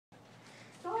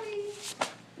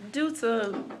due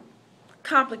to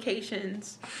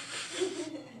complications,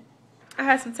 I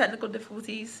had some technical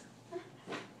difficulties.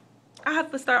 I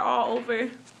have to start all over.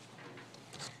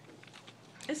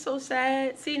 It's so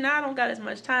sad. See, now I don't got as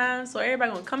much time, so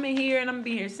everybody gonna come in here and I'm gonna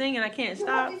be here singing. I can't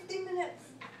stop. 15 minutes.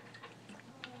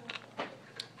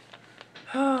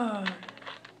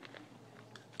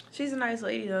 She's a nice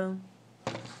lady though,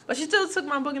 but she still took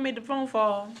my book and made the phone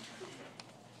fall.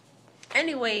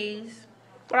 Anyways,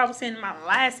 what I was saying in my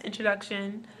last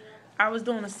introduction, I was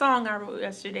doing a song I wrote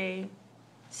yesterday.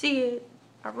 See it?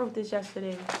 I wrote this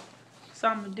yesterday, so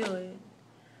I'm gonna do it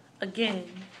again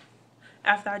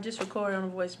after I just recorded on a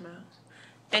voicemail.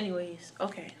 Anyways,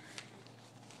 okay.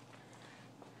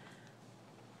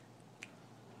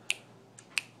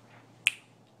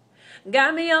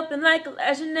 Got me open like a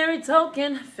legendary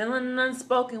token, feeling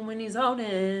unspoken when he's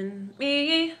holding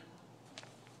me.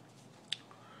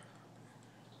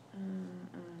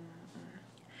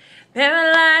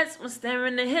 Paralyzed when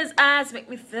staring in his eyes, make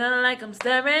me feel like I'm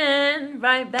staring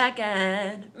right back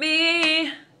at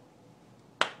me.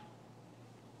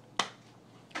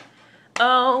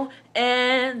 Oh,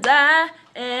 and I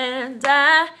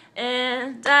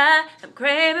am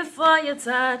craving for your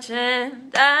touch,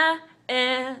 and I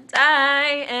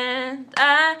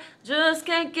just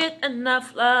can't get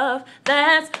enough love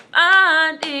that's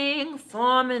bonding,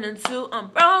 forming into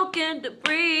unbroken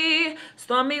debris.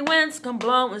 Stormy winds come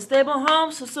blowing, stable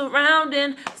homes still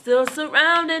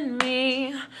surrounding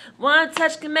me. One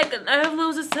touch can make a nerve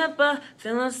lose its temper,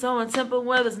 feeling so untempered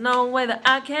where there's no way that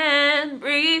I can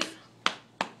breathe.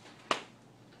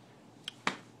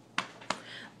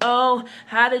 Oh,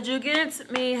 how did you get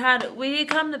into me? How did we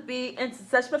come to be into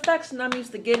such perfection? I'm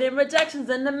used to getting rejections,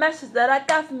 and the message that I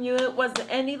got from you, it wasn't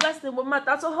any less than what my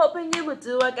thoughts were hoping you would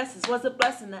do. I guess this was a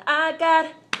blessing that I got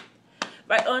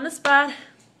right on the spot.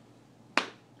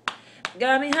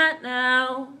 Got me hot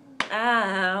now,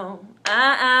 ow,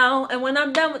 ow. And when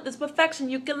I'm done with this perfection,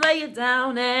 you can lay it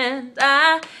down. And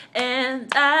I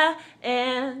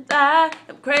am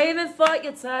craving for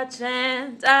your touch.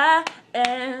 And I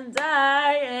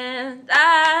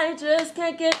just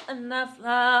can't get enough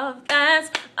love that's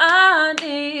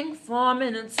bonding,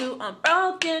 forming into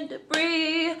unbroken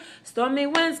debris. Stormy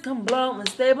winds come blowing,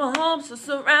 stable homes are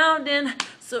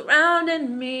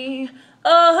surrounding me.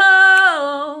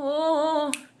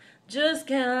 Oh, just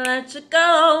can't let you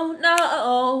go,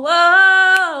 no.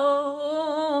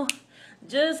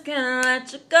 Just can't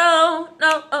let you go,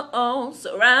 no.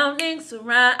 Surrounding, oh,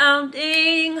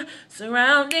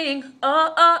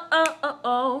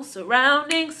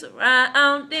 surrounding,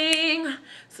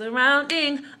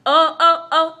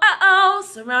 oh,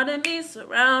 surrounding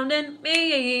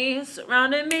me,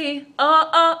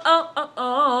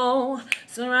 oh,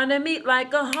 surrounding me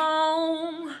like a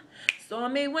home.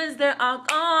 Stormy winds, they are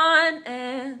gone,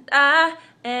 and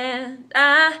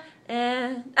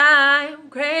I'm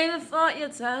craving for your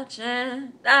touch,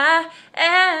 and I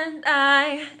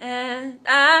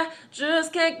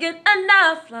just can't get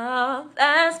enough love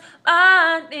that's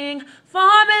bonding,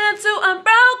 forming into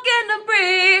unbroken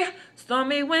debris.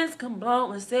 Stormy winds come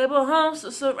blowing, stable homes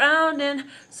are surrounding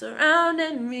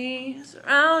me,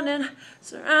 surrounding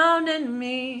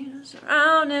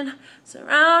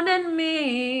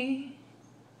me.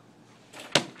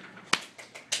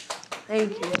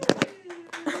 Thank you.